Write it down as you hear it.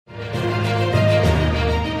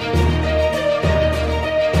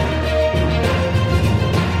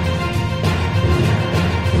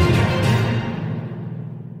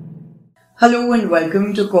Hello and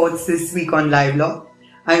welcome to Courts This Week on Live Law.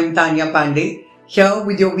 I am Tanya Pandey, here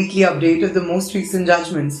with your weekly update of the most recent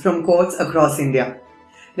judgments from courts across India.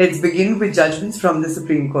 Let's begin with judgments from the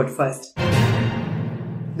Supreme Court first.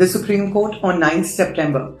 The Supreme Court on 9th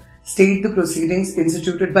September stayed the proceedings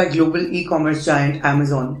instituted by global e-commerce giant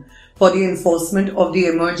Amazon for the enforcement of the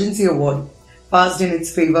emergency award passed in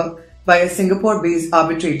its favor by a Singapore-based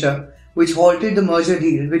arbitrator which halted the merger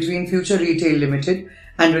deal between Future Retail Limited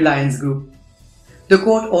and Reliance Group. The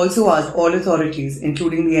court also asked all authorities,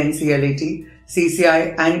 including the NCLAT,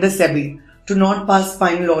 CCI and the SEBI, to not pass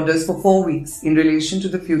final orders for 4 weeks in relation to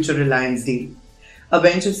the Future Reliance deal. A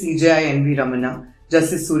bench of CJI N.V. Ramana,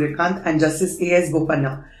 Justice Suryakant and Justice A.S.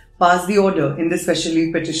 Bopanna passed the order in the special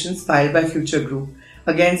leave petitions filed by Future Group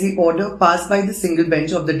against the order passed by the single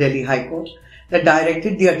bench of the Delhi High Court that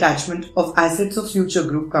directed the attachment of assets of Future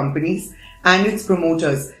Group companies and its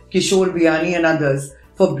promoters, Kishore Biyani and others,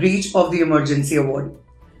 for breach of the emergency award.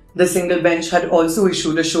 The single bench had also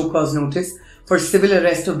issued a show cause notice for civil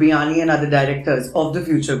arrest of Biyani and other directors of the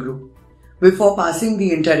Future Group. Before passing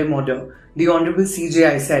the interim order, the Honorable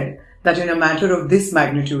CJI said that in a matter of this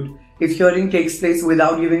magnitude, if hearing takes place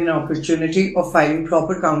without giving an opportunity of filing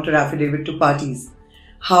proper counter affidavit to parties,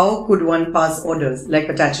 how could one pass orders like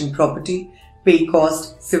attaching property, pay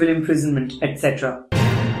cost, civil imprisonment, etc.?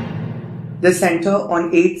 The Centre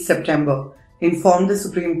on 8th September informed the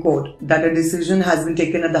Supreme Court that a decision has been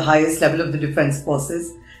taken at the highest level of the defence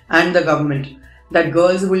forces and the government that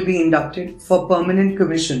girls will be inducted for permanent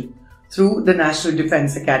commission through the National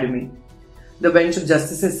Defence Academy. The bench of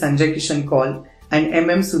Justices Sanjay Kishan Kaul and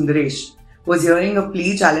M.M. Sundaresh was hearing a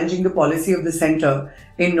plea challenging the policy of the centre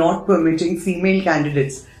in not permitting female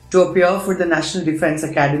candidates to appear for the National Defence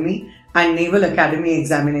Academy and Naval Academy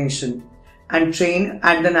examination and train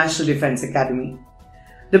at the National Defence Academy.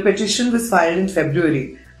 The petition was filed in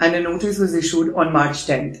February and a notice was issued on March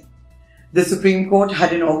 10th. The Supreme Court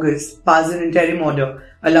had in August passed an interim order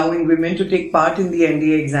allowing women to take part in the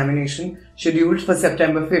NDA examination scheduled for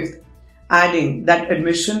September 5th, adding that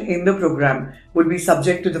admission in the program would be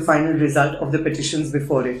subject to the final result of the petitions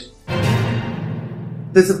before it.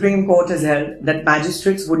 The Supreme Court has held that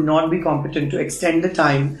magistrates would not be competent to extend the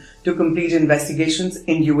time to complete investigations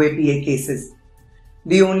in UAPA cases.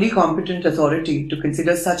 The only competent authority to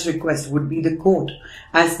consider such request would be the court,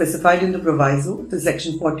 as specified in the proviso to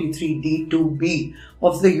Section 43D2B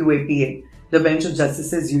of the UAPA, the bench of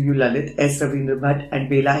Justices U.U. Lalit, S. Ravindra Bhatt and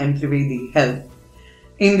Bela M. Trivedi held.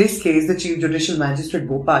 In this case, the Chief Judicial Magistrate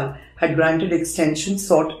Bhopal had granted extension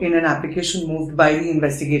sought in an application moved by the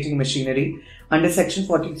investigating machinery under Section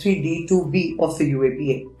 43D2B of the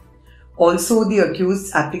UAPA. Also, the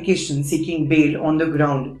accused's application seeking bail on the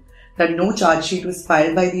ground that no charge sheet was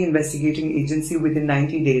filed by the investigating agency within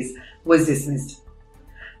 90 days was dismissed.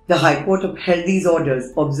 The High Court upheld these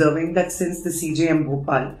orders, observing that since the CJM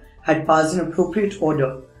Bhopal had passed an appropriate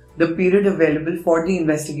order, the period available for the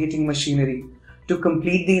investigating machinery to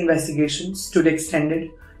complete the investigation stood extended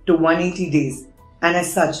to 180 days, and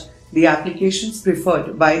as such, the applications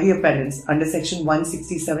preferred by the appellants under Section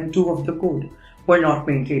 167(2) of the Code were not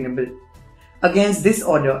maintainable. Against this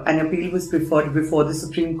order, an appeal was preferred before the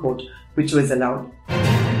Supreme Court, which was allowed.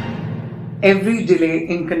 Every delay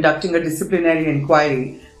in conducting a disciplinary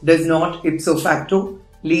inquiry does not ipso facto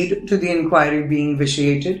lead to the inquiry being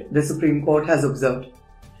vitiated, the Supreme Court has observed.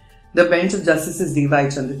 The bench of Justices D.Y.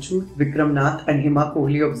 Chandrachud, Vikram Nath and Hima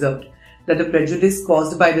Kohli observed that the prejudice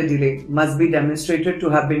caused by the delay must be demonstrated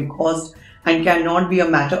to have been caused and cannot be a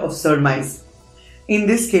matter of surmise. In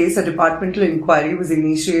this case, a departmental inquiry was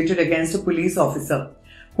initiated against a police officer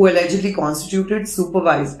who allegedly constituted,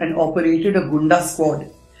 supervised and operated a Gunda squad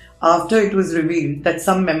after it was revealed that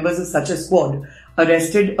some members of such a squad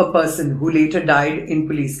arrested a person who later died in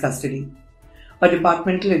police custody. A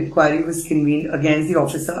departmental inquiry was convened against the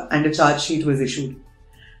officer and a charge sheet was issued.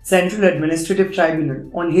 Central Administrative Tribunal,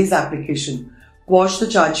 on his application, quashed the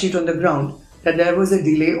charge sheet on the ground that there was a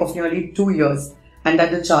delay of nearly 2 years and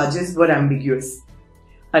that the charges were ambiguous.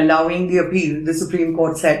 Allowing the appeal, the Supreme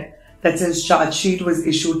Court said that since charge sheet was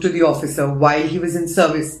issued to the officer while he was in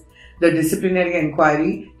service, the disciplinary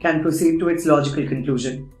inquiry can proceed to its logical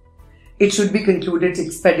conclusion. It should be concluded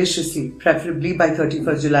expeditiously, preferably by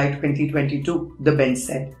 31st July 2022, the bench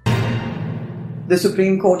said. The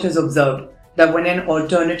Supreme Court has observed that when an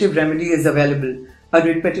alternative remedy is available, a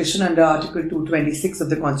writ petition under Article 226 of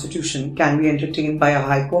the Constitution can be entertained by a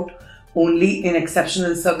High Court only in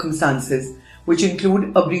exceptional circumstances, which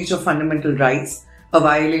include a breach of fundamental rights, a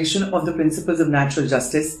violation of the principles of natural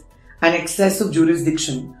justice, an excess of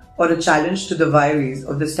jurisdiction, or a challenge to the vagaries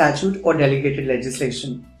of the statute or delegated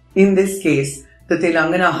legislation. In this case, the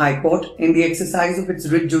Telangana High Court, in the exercise of its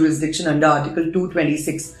writ jurisdiction under Article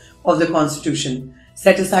 226 of the Constitution,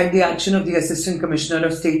 set aside the action of the Assistant Commissioner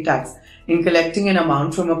of State Tax in collecting an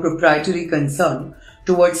amount from a proprietary concern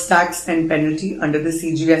towards tax and penalty under the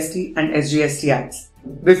CGST and SGST Acts.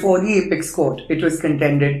 Before the Apex Court, it was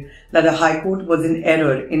contended that the High Court was in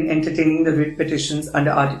error in entertaining the writ petitions under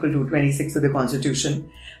Article 226 of the Constitution,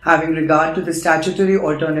 having regard to the statutory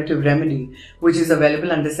alternative remedy which is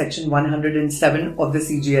available under Section 107 of the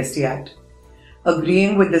CGST Act.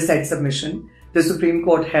 Agreeing with the said submission, the Supreme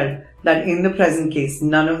Court held that in the present case,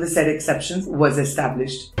 none of the said exceptions was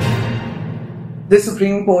established. The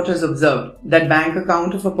Supreme Court has observed that bank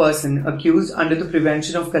account of a person accused under the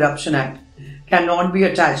Prevention of Corruption Act cannot be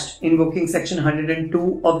attached invoking Section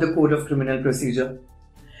 102 of the Code of Criminal Procedure.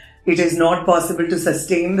 It is not possible to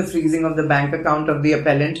sustain the freezing of the bank account of the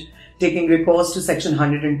appellant taking recourse to Section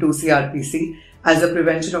 102 CRPC, as the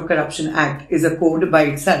Prevention of Corruption Act is a code by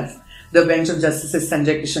itself, the bench of Justices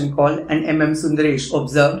Sanjay Kishan Kaul and M.M. Sundaresh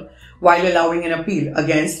observed while allowing an appeal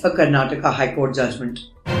against a Karnataka High Court judgment.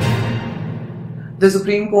 The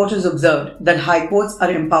Supreme Court has observed that High Courts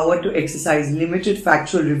are empowered to exercise limited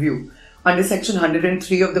factual review under Section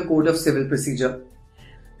 103 of the Code of Civil Procedure.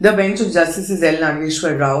 The bench of Justices L.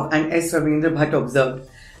 Nageshwar Rao and S. Ravindra Bhatt observed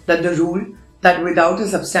that the rule that without a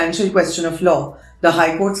substantial question of law, the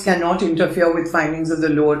High Courts cannot interfere with findings of the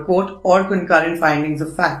lower court or concurrent findings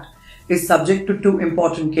of fact is subject to two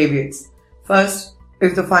important caveats. First,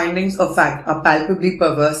 if the findings of fact are palpably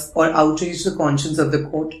perverse or outrage the conscience of the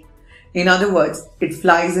court. In other words, it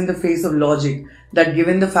flies in the face of logic that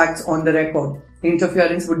given the facts on the record,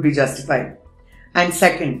 interference would be justified. And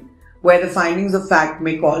second, where the findings of fact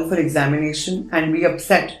may call for examination and be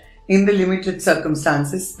upset in the limited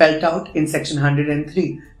circumstances spelt out in Section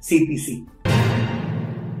 103 CPC.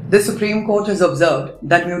 The Supreme Court has observed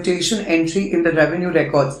that mutation entry in the revenue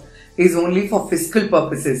records is only for fiscal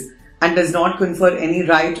purposes and does not confer any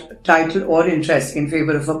right, title or interest in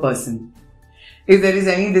favor of a person. If there is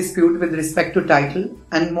any dispute with respect to title,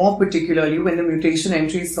 and more particularly when the mutation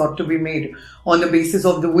entry is sought to be made on the basis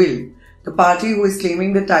of the will, the party who is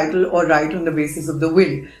claiming the title or right on the basis of the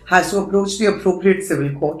will has to approach the appropriate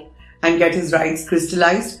civil court and get his rights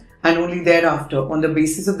crystallized, and only thereafter, on the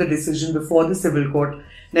basis of the decision before the civil court,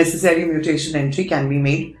 necessary mutation entry can be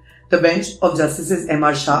made, the bench of Justices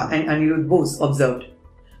M.R. Shah and Anirudh Bose observed.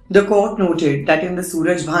 The court noted that in the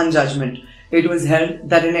Suraj Bhan judgment, it was held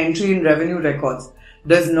that an entry in revenue records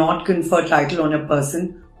does not confer title on a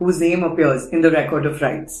person whose name appears in the record of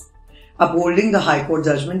rights. Upholding the High Court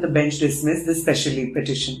judgment, the bench dismissed the special leave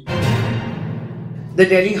petition. The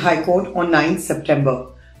Delhi High Court on 9th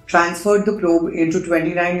September transferred the probe into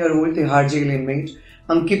 29-year-old Tihar jail inmate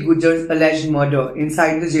Ankit Gujjar's alleged murder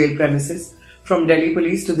inside the jail premises from Delhi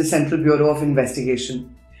Police to the Central Bureau of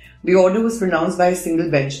Investigation. The order was pronounced by a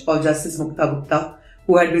single bench of Justice Mukta Gupta,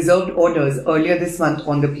 who had reserved orders earlier this month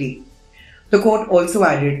on the plea. The court also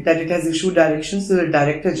added that it has issued directions to the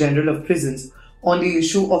Director General of Prisons on the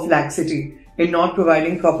issue of laxity in not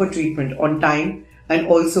providing proper treatment on time and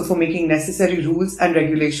also for making necessary rules and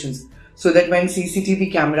regulations so that when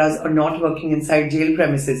CCTV cameras are not working inside jail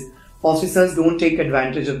premises, officers don't take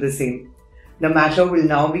advantage of the same. The matter will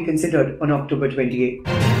now be considered on October 28.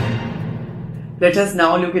 Let us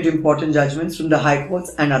now look at important judgments from the High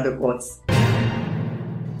Courts and other courts.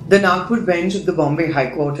 The Nagpur bench of the Bombay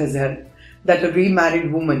High Court has held that a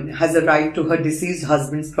remarried woman has a right to her deceased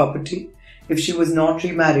husband's property if she was not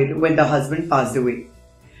remarried when the husband passed away.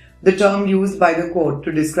 The term used by the court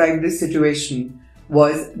to describe this situation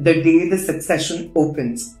was the day the succession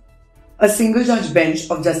opens. A single-judge bench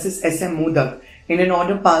of Justice S.M. Modak, in an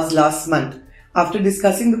order passed last month, after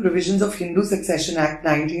discussing the provisions of Hindu Succession Act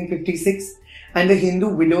 1956 and the Hindu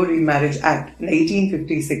Widow Remarriage Act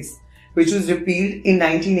 1856, which was repealed in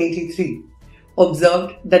 1983,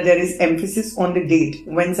 observed that there is emphasis on the date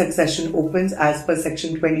when succession opens as per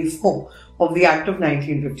Section 24 of the Act of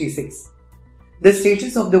 1956. The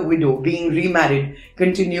status of the widow being remarried,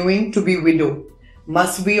 continuing to be widow,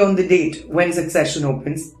 must be on the date when succession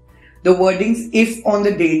opens. The wordings "if on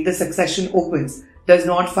the date the succession opens" does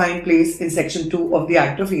not find place in Section 2 of the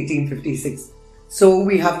Act of 1856. So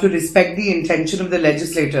we have to respect the intention of the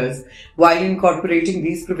legislators while incorporating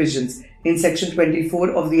these provisions in Section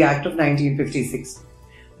 24 of the Act of 1956.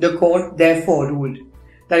 The court therefore ruled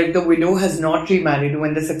that if the widow has not remarried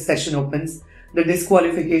when the succession opens, the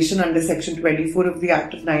disqualification under Section 24 of the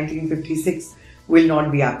Act of 1956 will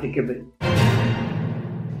not be applicable.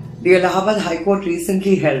 The Allahabad High Court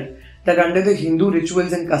recently held that under the Hindu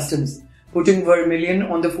rituals and customs, putting vermilion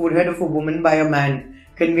on the forehead of a woman by a man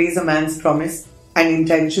conveys a man's promise, an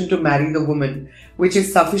intention to marry the woman, which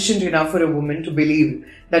is sufficient enough for a woman to believe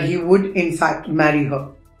that he would in fact marry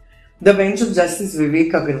her. The bench of Justice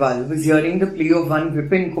Vivek Agarwal was hearing the plea of one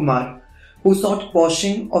Vipin Kumar, who sought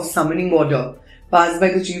quashing of summoning order passed by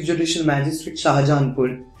the Chief Judicial Magistrate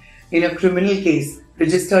Shahjahanpur in a criminal case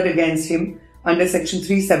registered against him under Section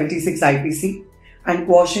 376 IPC and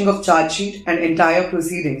quashing of charge sheet and entire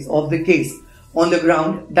proceedings of the case on the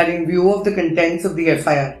ground that in view of the contents of the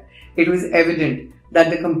FIR, it was evident that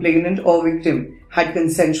the complainant or victim had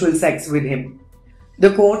consensual sex with him.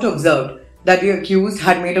 The court observed that the accused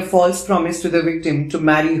had made a false promise to the victim to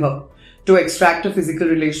marry her, to extract a physical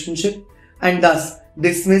relationship, and thus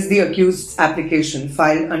dismissed the accused's application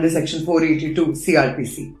filed under Section 482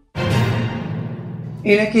 CRPC.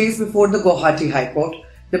 In a case before the Guwahati High Court,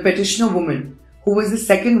 the petitioner woman, who was the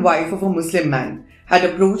second wife of a Muslim man, had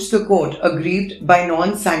approached the court aggrieved by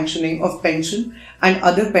non-sanctioning of pension and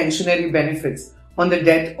other pensionary benefits on the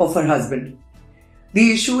death of her husband.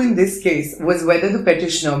 The issue in this case was whether the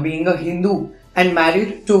petitioner, being a Hindu and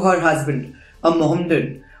married to her husband, a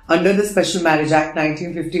Mohammedan, under the Special Marriage Act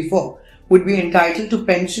 1954, would be entitled to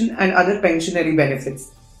pension and other pensionary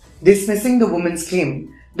benefits. Dismissing the woman's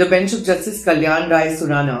claim, the bench of Justice Kalyan Rai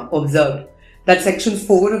Surana observed that Section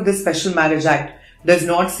 4 of the Special Marriage Act does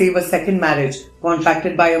not save a second marriage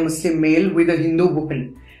contracted by a Muslim male with a Hindu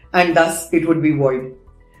woman, and thus it would be void.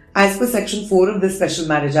 As per Section 4 of the Special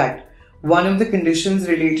Marriage Act, one of the conditions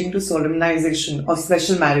relating to solemnization of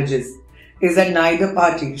special marriages is that neither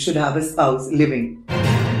party should have a spouse living.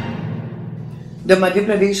 The Madhya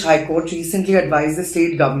Pradesh High Court recently advised the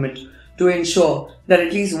state government to ensure that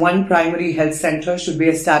at least one primary health center should be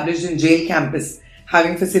established in jail campus,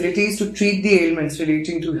 having facilities to treat the ailments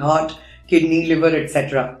relating to heart, kidney, liver,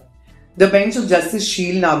 etc. The bench of Justice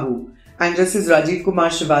Sheel Nagu and Justice Rajiv Kumar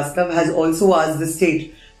Srivastav has also asked the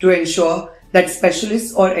state to ensure that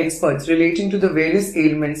specialists or experts relating to the various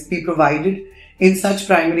ailments be provided in such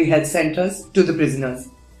primary health centers to the prisoners.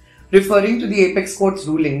 Referring to the Apex Court's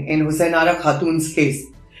ruling in Husainara Khatun's case,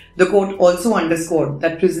 the court also underscored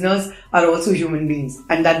that prisoners are also human beings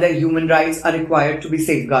and that their human rights are required to be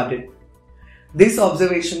safeguarded. This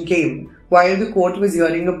observation came while the court was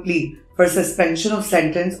hearing a plea for suspension of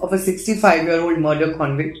sentence of a 65-year-old murder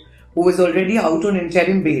convict who was already out on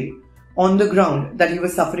interim bail on the ground that he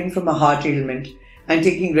was suffering from a heart ailment and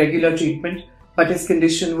taking regular treatment, but his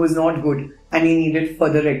condition was not good and he needed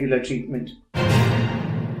further regular treatment.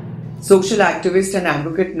 Social activist and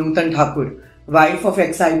advocate Nutan Thakur, wife of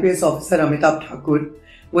ex-IPS officer Amitabh Thakur,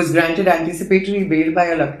 was granted anticipatory bail by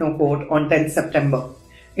a Lucknow court on 10th September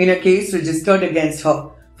in a case registered against her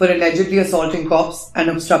for allegedly assaulting cops and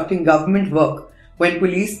obstructing government work when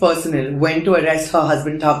police personnel went to arrest her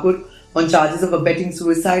husband Thakur on charges of abetting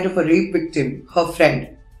suicide of a rape victim, her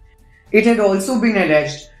friend. It had also been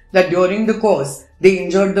alleged that during the course, they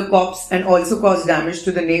injured the cops and also caused damage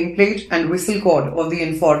to the nameplate and whistle cord of the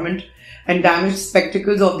informant and damaged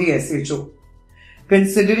spectacles of the SHO.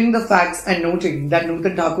 Considering the facts and noting that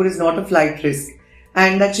Nutan Thakur is not a flight risk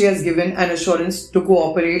and that she has given an assurance to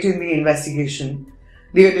cooperate in the investigation,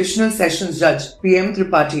 the additional sessions judge PM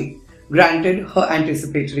Tripathi granted her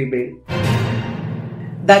anticipatory bail.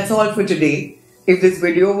 That's all for today. If this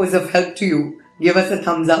video was of help to you, give us a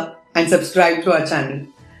thumbs up and subscribe to our channel.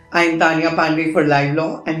 I am Tanya Pandey for Live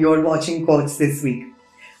Law and you're watching Courts This Week.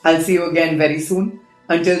 I'll see you again very soon.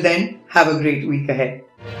 Until then, have a great week ahead.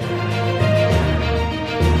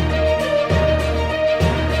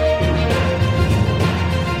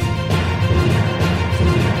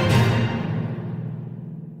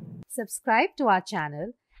 Subscribe to our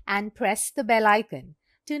channel and press the bell icon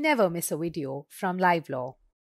to never miss a video from Live Law.